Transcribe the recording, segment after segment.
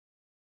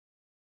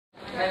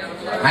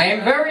I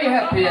am very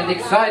happy and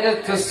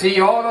excited to see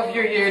all of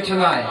you here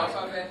tonight.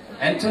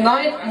 And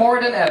tonight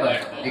more than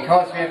ever,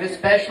 because we have a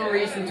special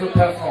reason to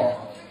perform.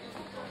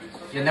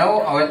 You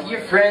know, our dear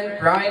friend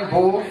Brian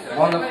Wolfe,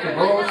 one of the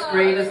world's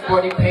greatest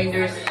body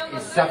painters,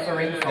 is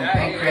suffering from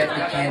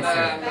pancreatic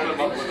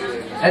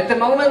cancer. At the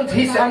moment,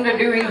 he's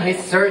undergoing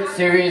his third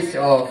series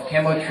of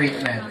chemo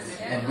treatments,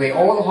 and we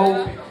all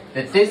hope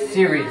that this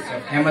series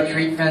of chemo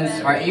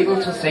treatments are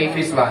able to save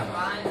his life,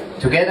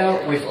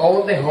 together with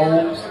all the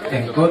hopes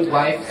and good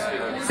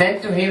vibes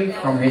sent to him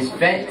from his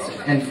fans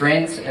and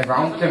friends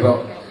around the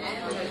world.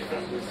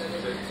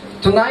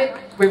 Tonight,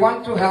 we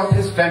want to help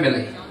his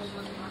family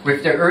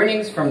with the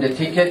earnings from the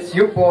tickets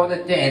you bought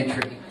at the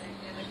entry.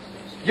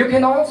 You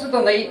can also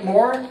donate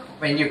more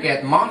when you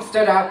get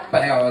monstered up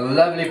by our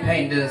lovely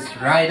painters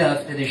right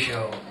after the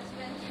show.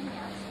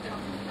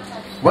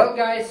 Well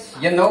guys,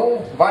 you know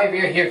why we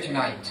are here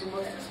tonight.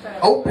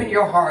 Open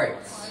your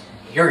hearts,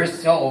 your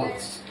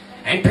souls,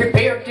 and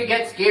prepare to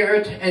get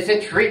scared as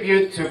a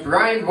tribute to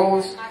Brian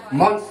Wolfe's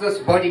monstrous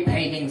body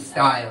painting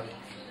style.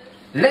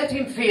 Let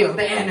him feel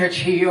the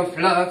energy of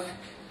love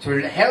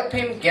to help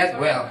him get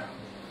well.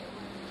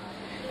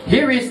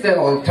 Here is the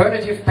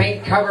alternative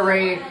paint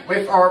cabaret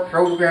with our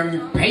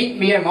program Paint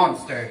Me a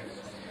Monster.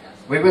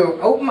 We will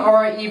open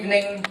our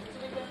evening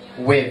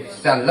with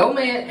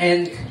Salome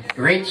and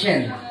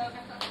Gretchen.